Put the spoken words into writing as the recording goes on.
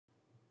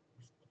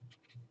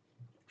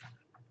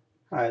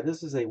Hi,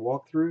 this is a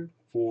walkthrough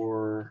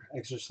for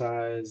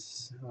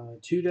exercise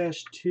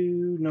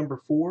 2-2, number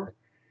 4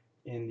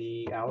 in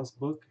the Alice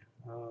book,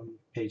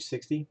 page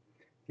 60.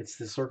 It's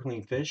the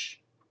circling fish.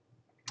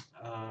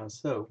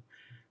 So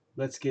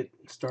let's get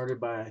started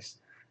by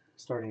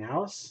starting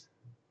Alice.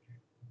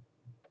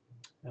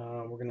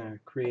 We're going to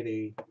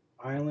create a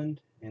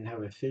island and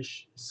have a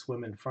fish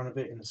swim in front of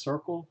it in a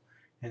circle,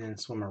 and then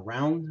swim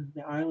around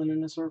the island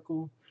in a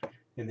circle,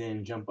 and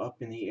then jump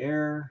up in the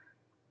air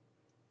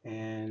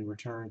and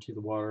return to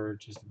the water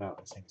just about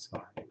the same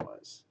spot it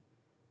was.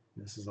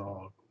 This is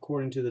all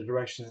according to the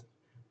directions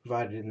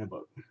provided in the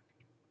book.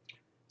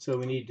 So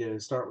we need to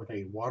start with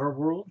a water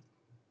world.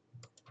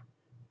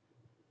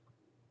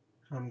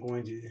 I'm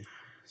going to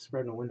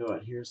spread the window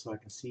out here so I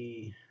can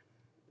see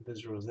the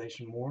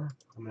visualization more.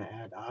 I'm going to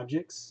add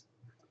objects.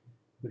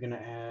 We're going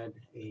to add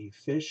a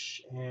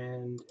fish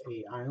and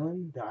an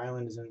island. The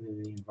island is in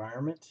the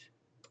environment.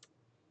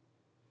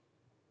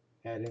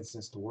 Add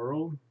instance to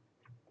world.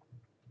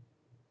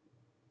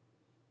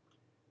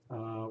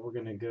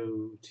 We're going to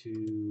go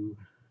to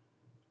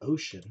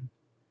ocean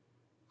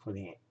for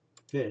the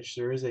fish.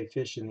 There is a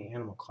fish in the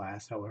animal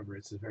class, however,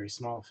 it's a very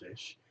small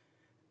fish.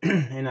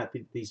 And not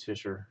these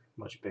fish are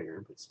much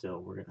bigger, but still,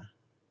 we're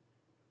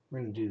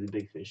gonna do the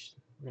big fish.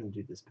 We're gonna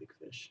do this big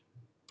fish.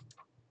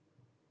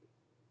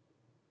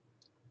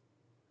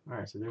 All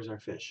right, so there's our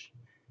fish.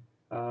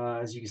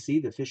 As you can see,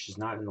 the fish is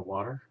not in the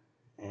water,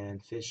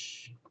 and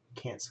fish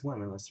can't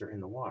swim unless they're in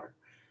the water.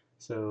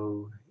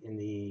 So in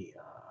the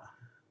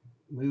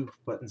move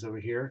buttons over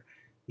here,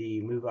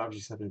 the move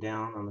objects up and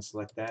down, I'm gonna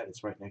select that.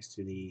 It's right next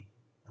to the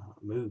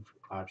move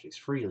objects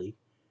freely.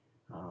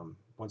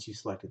 Once you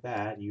selected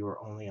that, you are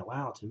only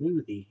allowed to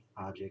move the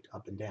object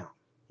up and down.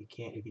 You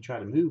can't, if you try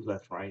to move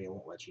left and right, it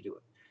won't let you do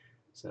it.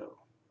 So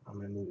I'm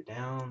going to move it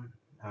down.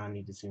 Now I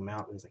need to zoom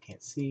out because I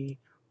can't see,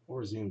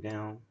 or zoom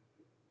down.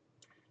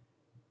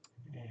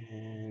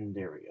 And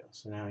there we go.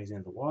 So now he's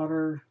in the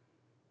water,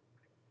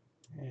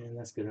 and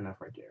that's good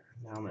enough right there.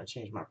 Now I'm going to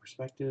change my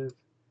perspective.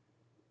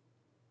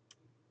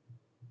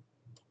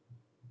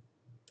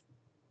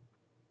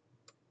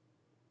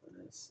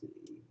 Let's see.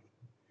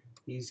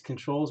 These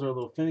controls are a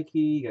little finicky.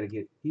 You got to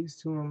get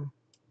used to them.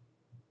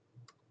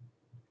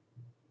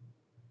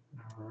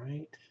 All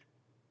right.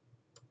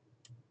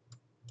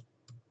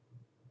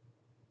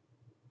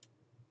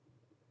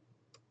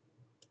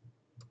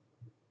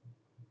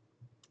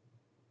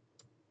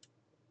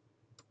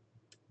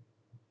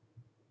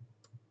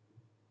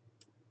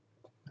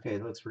 Okay,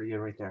 it looks pretty good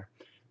right there.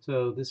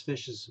 So this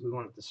fish is, we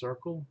want it to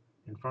circle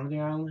in front of the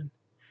island,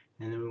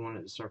 and then we want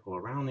it to circle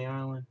around the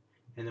island,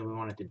 and then we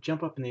want it to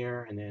jump up in the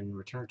air and then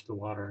return to the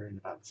water in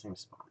about the same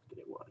spot that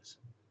it was.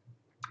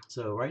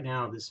 So right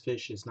now this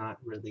fish is not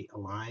really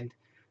aligned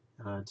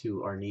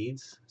to our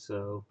needs.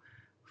 So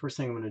first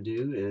thing I'm going to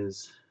do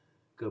is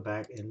go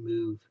back and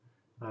move,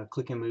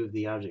 click and move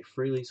the object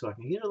freely so I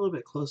can get a little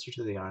bit closer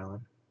to the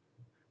island.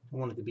 I don't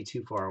want it to be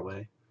too far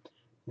away.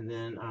 And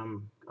then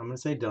I'm going to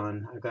say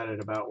done. I've got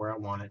it about where I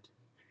want it.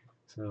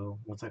 So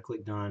once I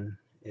click done,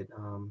 it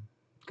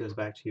goes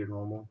back to your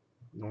normal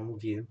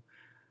view.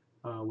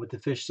 With the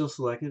fish still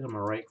selected, I'm going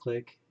to right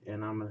click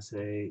and I'm going to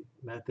say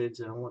methods.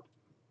 And I want,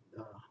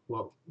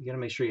 well, you got to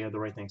make sure you have the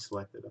right thing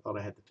selected. I thought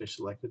I had the fish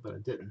selected, but I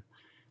didn't.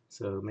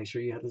 So make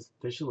sure you have the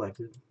fish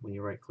selected when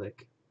you right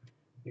click.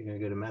 You're going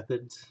to go to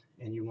methods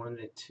and you want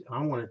it to,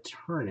 I want to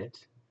turn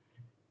it,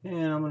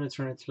 and I'm going to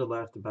turn it to the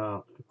left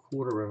about a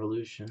quarter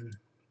revolution,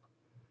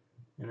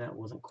 and that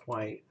wasn't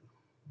quite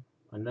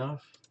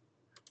enough.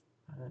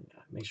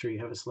 Make sure you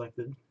have it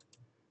selected.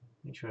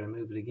 You try to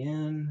move it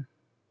again.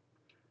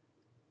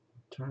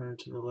 Turn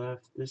to the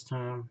left. This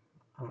time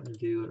I'm going to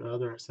do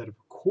another, instead of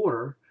a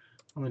quarter,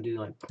 I'm going to do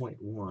like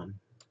 0.1.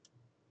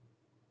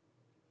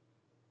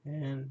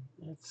 And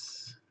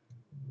that's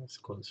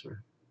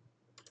closer.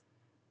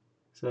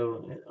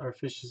 So our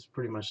fish is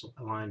pretty much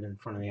aligned in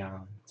front of the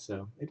island.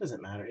 So it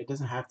doesn't matter. It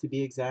doesn't have to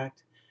be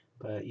exact,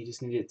 but you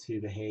just need it to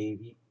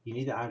behave. You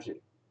need the object,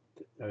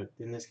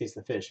 in this case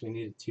the fish, we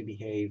need it to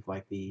behave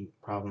like the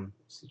problem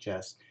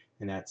suggests,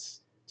 and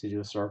that's to do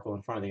a circle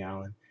in front of the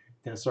island,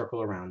 then a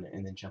circle around it,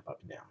 and then jump up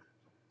and down.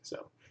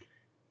 So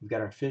we've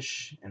got our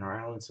fish and our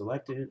island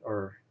selected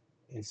or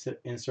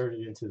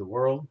inserted into the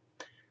world.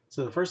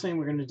 So the first thing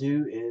we're going to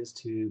do is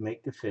to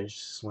make the fish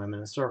swim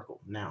in a circle.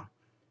 Now,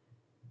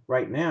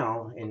 right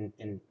now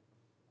in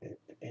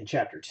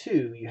chapter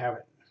 2,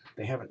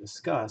 they haven't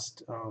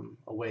discussed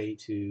a way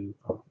to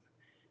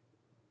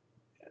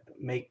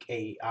make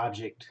a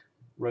object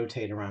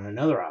rotate around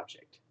another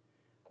object.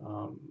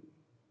 Um,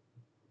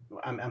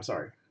 I'm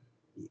sorry.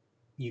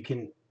 You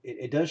can.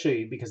 It does show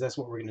you, because that's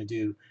what we're going to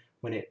do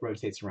when it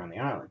rotates around the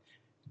island.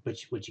 But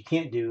what you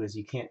can't do is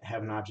you can't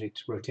have an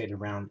object rotate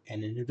around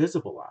an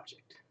invisible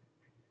object.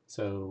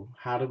 So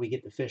how do we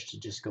get the fish to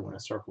just go in a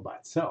circle by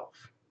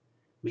itself?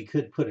 We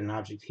could put an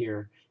object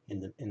here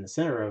in the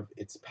center of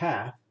its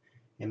path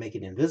and make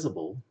it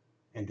invisible,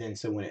 and then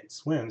so when it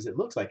swims, it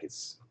looks like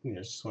it's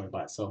swimming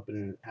by itself, but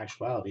in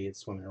actuality,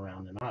 it's swimming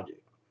around an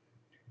object.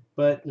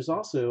 But there's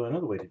also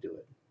another way to do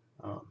it.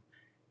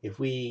 If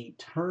we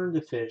turn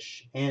the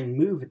fish and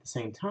move at the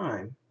same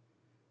time,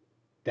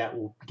 that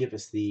will give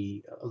us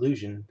the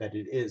illusion that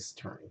it is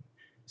turning.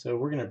 So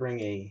we're going to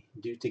bring a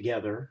do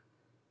together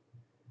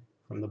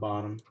from the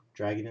bottom,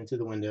 drag it into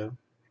the window.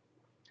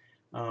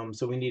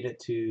 So we need it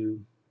to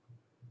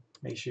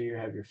make sure you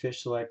have your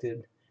fish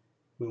selected.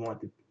 We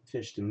want the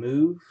fish to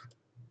move,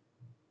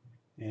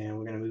 and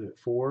we're going to move it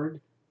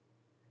forward.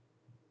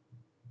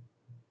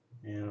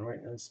 And right,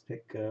 let's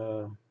pick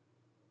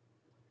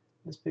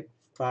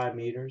 5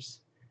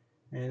 meters,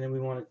 and then we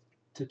want it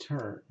to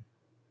turn.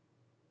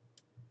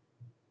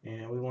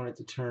 And we want it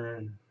to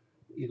turn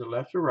either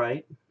left or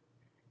right,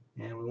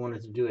 and we want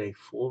it to do a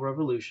full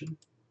revolution.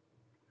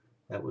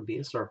 That would be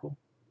a circle.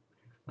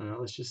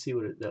 Let's just see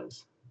what it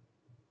does.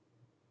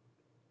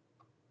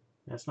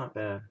 That's not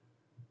bad.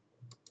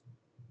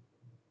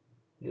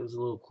 It was a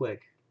little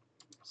quick.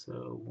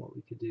 So what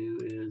we could do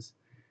is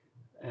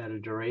add a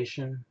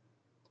duration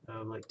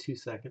of like 2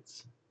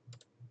 seconds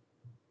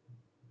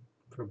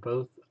for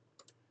both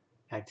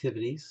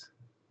activities.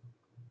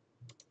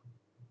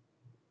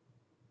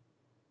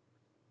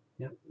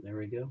 Yep, there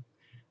we go.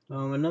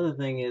 Another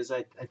thing is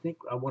I think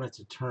I want it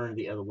to turn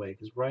the other way,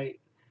 because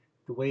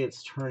the way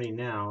it's turning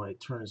now, it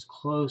turns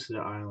close to the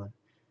island,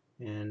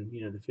 and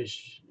the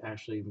fish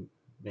actually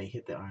may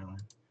hit the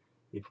island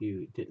if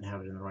you didn't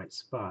have it in the right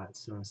spot.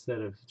 So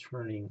instead of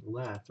turning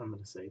left, I'm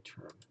going to say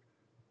turn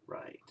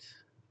right.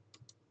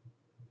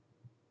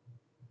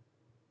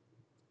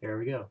 There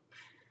we go.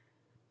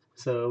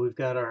 So we've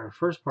got our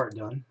first part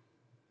done.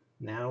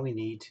 Now we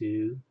need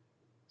to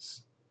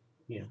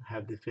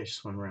have the fish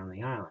swim around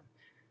the island.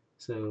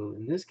 So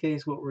in this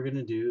case, what we're going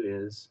to do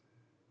is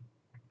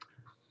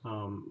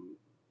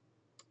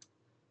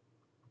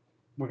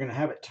we're going to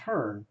have it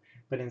turn,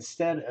 but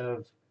instead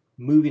of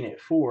moving it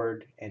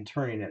forward and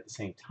turning at the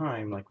same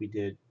time like we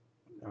did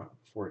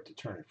for it to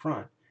turn in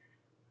front,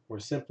 we're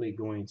simply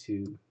going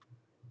to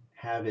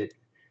have it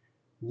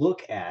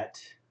look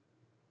at,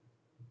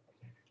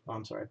 oh,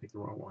 I'm sorry, I picked the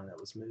wrong one. That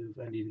was move.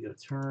 I need to go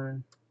to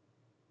turn.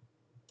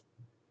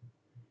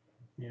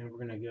 And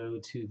we're going to go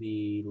to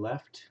the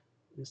left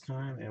this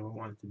time, and we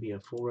want it to be a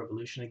full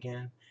revolution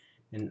again.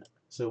 And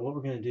so what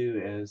we're going to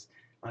do is,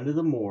 under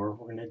the more,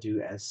 we're going to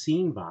do as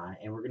seen by,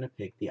 and we're going to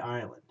pick the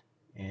island.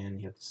 And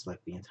you have to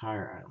select the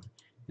entire island.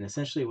 And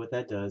essentially what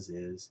that does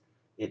is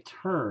it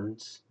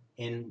turns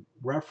in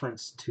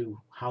reference to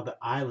how the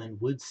island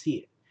would see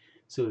it.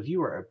 So if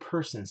you are a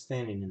person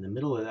standing in the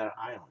middle of that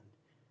island,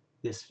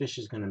 this fish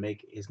is going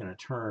to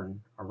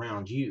turn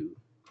around you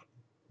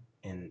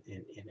in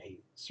a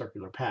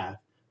circular path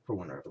for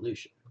one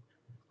revolution.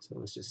 So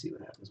let's just see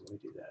what happens when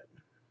we do that.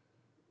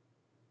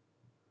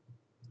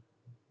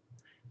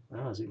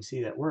 Well, as you can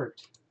see, that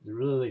worked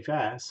really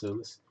fast. So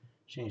let's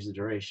change the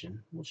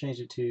duration. We'll change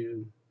it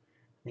to,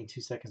 I think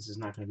 2 seconds is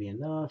not going to be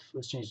enough.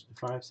 Let's change it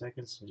to 5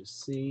 seconds and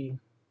just see.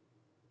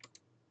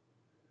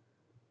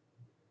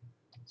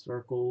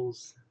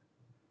 Circles,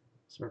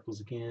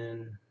 circles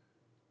again,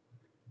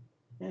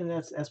 and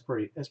that's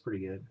pretty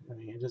good. I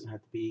mean, it doesn't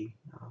have to be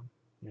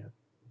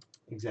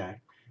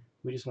exact.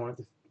 We just want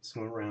it to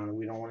swim around, and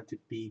we don't want it to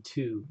be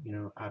too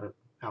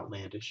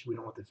outlandish. We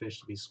don't want the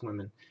fish to be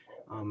swimming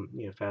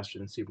faster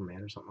than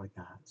Superman or something like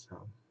that. So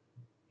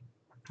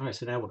all right,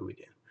 so now what do we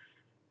do?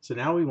 So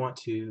now we want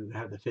to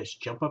have the fish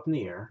jump up in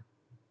the air,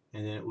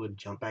 and then it would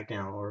jump back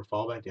down or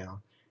fall back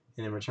down,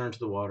 and then return to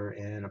the water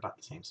in about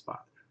the same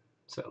spot.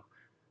 So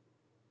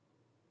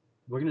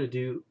we're going to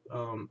do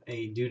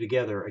a do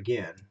together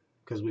again,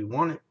 because we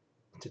want it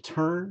to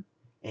turn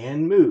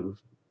and move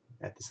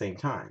at the same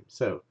time.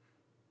 So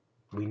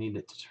we need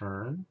it to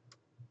turn,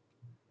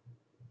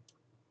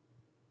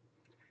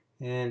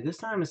 and this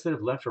time instead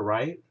of left or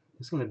right,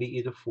 it's going to be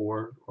either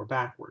forward or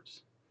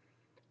backwards.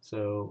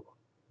 So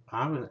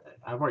I've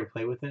already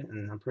played with it,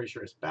 and I'm pretty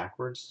sure it's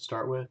backwards to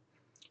start with.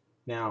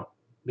 Now,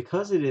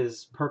 because it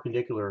is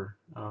perpendicular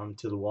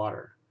to the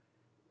water,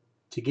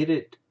 to get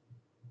it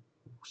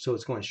so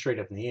it's going straight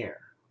up in the air,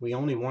 we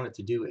only want it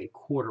to do a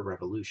quarter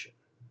revolution.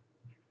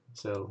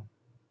 So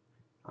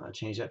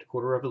change that to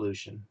quarter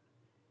revolution,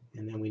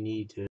 and then we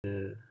need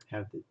to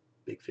have the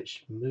big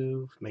fish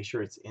move. Make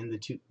sure it's in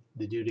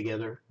the do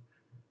together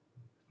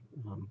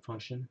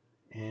function,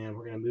 and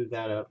we're going to move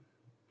that up.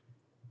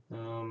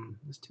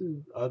 Let's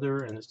do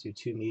other, and let's do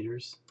 2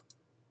 meters,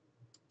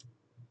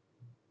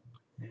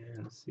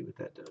 and let's see what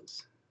that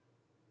does.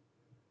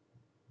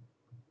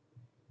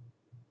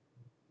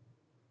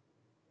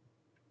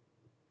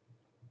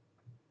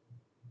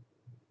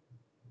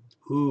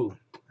 Ooh,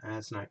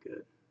 that's not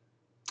good.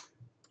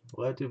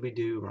 What did we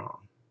do wrong?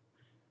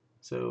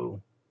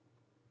 So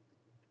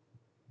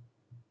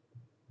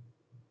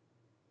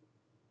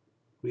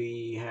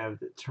we have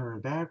the turn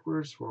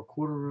backwards for a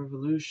quarter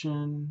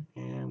revolution,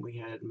 and we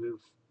had move.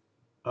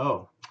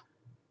 Oh,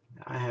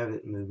 I have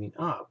it moving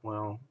up.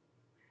 Well,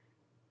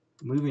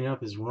 moving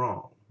up is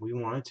wrong. We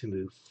want it to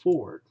move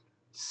forward.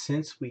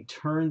 Since we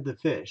turned the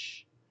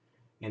fish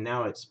and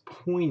now it's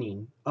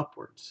pointing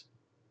upwards,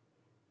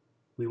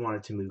 we want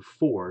it to move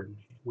forward,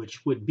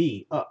 which would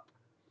be up.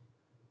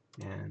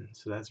 And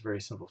so that's a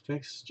very simple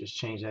fix. Just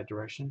change that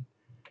direction.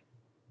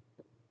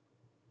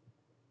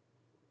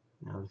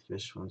 Now the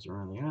fish swims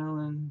around the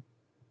island,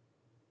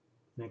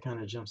 and it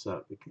kind of jumps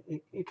up.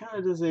 It kind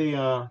of does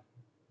a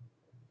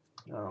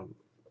um,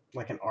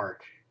 like an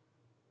arc,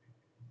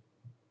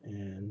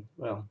 and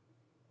well,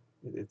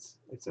 it's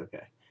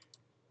okay.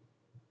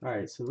 All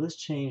right, so let's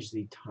change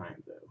the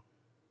time though,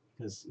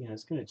 because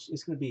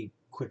it's gonna be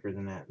quicker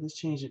than that. Let's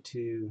change it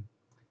to,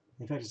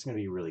 in fact, it's gonna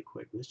be really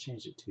quick. Let's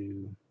change it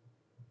to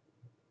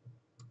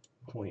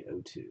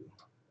 0.02.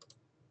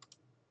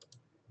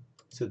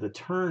 So the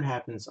turn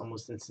happens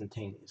almost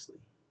instantaneously.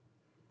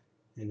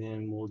 And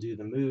then we'll do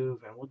the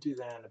move, and we'll do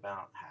that in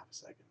about half a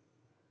second.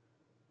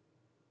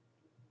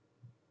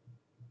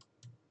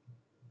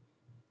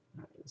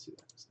 All right, let's see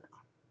what happens now.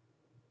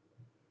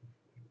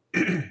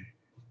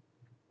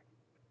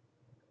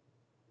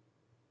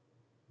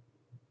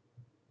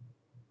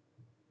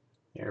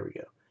 There we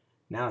go.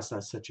 Now it's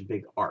not such a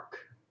big arc.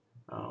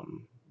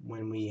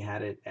 When we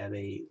had it at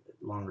a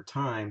longer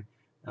time,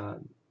 uh,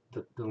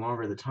 the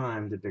longer the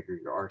time, the bigger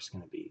your arc's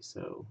going to be.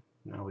 So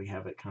now we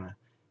have it kind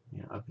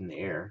of up in the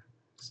air.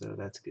 So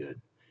that's good.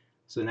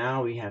 So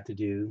now we have to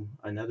do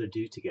another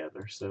do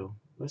together. So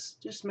let's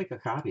just make a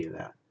copy of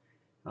that.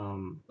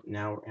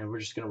 Now, and we're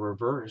just going to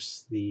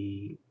reverse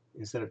the,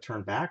 instead of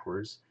turn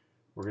backwards,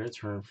 we're going to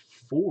turn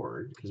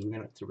forward because we're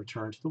going to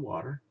return to the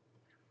water.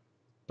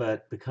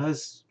 But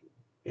because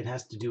it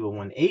has to do a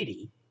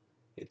 180,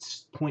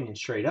 it's pointing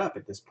straight up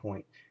at this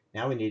point.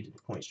 Now we need it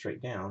to point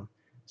straight down.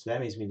 So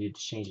that means we need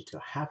to change it to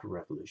a half a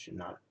revolution,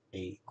 not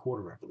a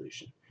quarter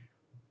revolution.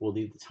 We'll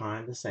leave the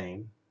time the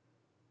same.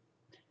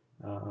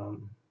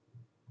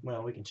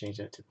 Well, we can change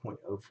that to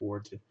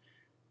 0.04 to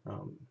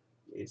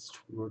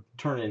we're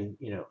turning,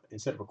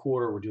 instead of a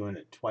quarter, we're doing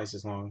it twice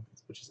as long,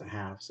 which is a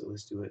half. So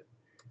let's do it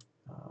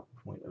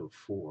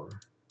 0.04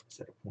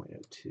 instead of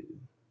 0.02.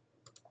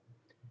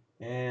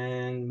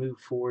 And move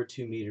forward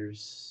 2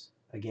 meters.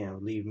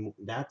 Again,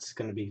 that's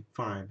going to be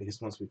fine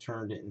because once we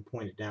turned it and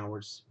pointed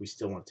downwards, we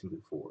still want to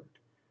move forward.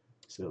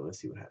 So let's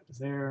see what happens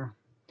there.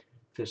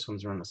 Fish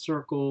swims around a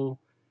circle.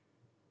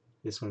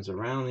 This one's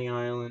around the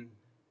island.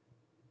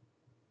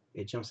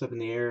 It jumps up in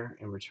the air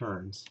and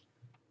returns.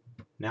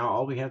 Now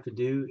all we have to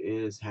do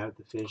is have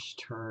the fish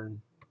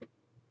turn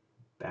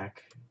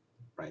back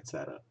right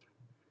side up.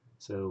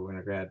 So we're going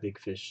to grab big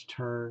fish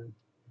turn,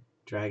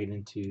 drag it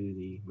into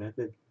the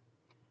method,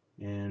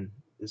 and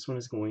this one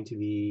is going to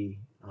be,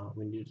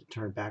 we need to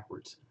turn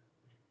backwards,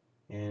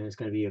 and it's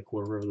going to be a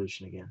quarter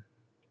revolution again,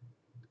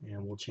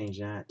 and we'll change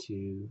that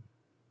to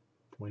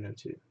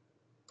 0.02.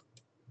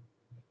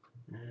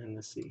 And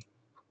let's see,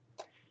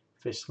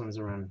 fish swims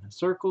around a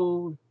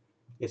circle,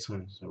 it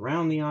swims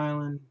around the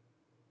island,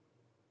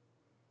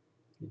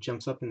 it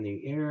jumps up in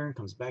the air,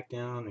 comes back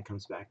down, and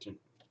comes back to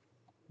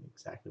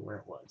exactly where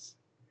it was.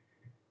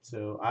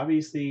 So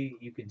obviously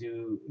you could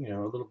do, a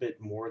little bit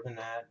more than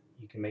that.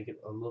 You can make it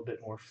a little bit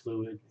more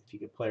fluid. If you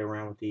could play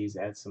around with these,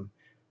 add some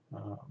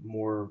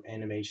more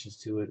animations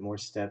to it, more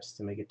steps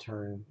to make it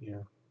turn,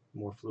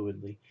 more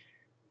fluidly.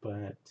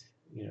 But,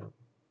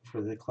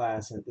 for the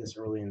class at this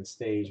early in the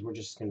stage, we're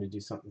just going to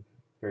do something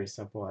very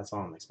simple. That's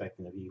all I'm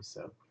expecting of you.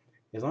 So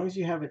as long as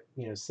you have it,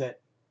 set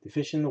the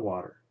fish in the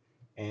water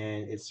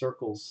and it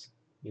circles,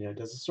 it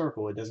does a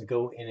circle. It doesn't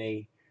go in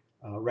a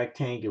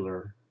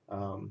rectangular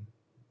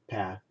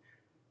path,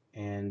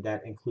 and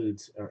that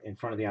includes in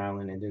front of the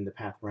island and then the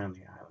path around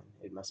the island.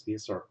 It must be a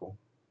circle,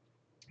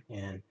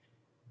 and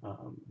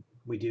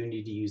we do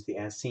need to use the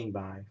as seen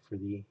by for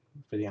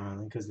the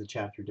island because the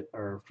chapter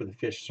or for the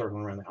fish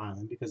circling around the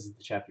island because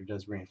the chapter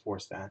does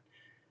reinforce that.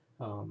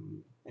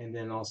 And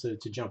then also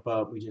to jump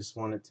up, we just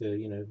want it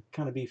to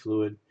kind of be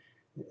fluid.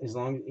 As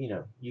long as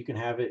you can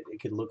have it,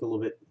 it could look a little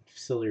bit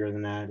sillier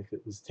than that if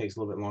it takes a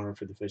little bit longer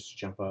for the fish to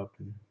jump up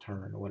and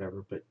turn or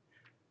whatever. But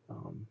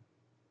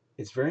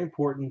it's very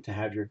important to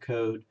have your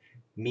code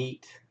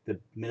meet the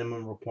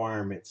minimum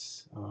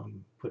requirements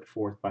put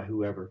forth by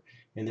whoever.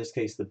 In this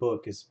case, the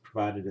book has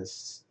provided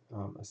us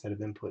a set of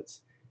inputs,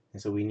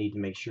 and so we need to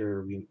make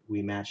sure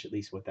we match at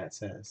least what that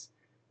says.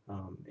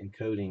 In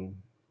coding,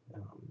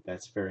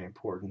 that's very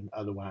important.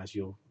 Otherwise,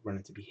 you'll run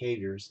into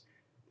behaviors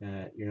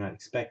that you're not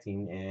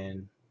expecting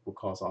and will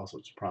cause all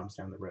sorts of problems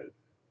down the road.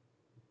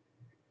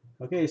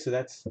 Okay, so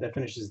that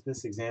finishes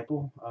this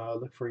example.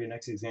 Look for your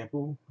next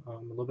example a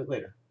little bit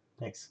later.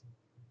 Thanks.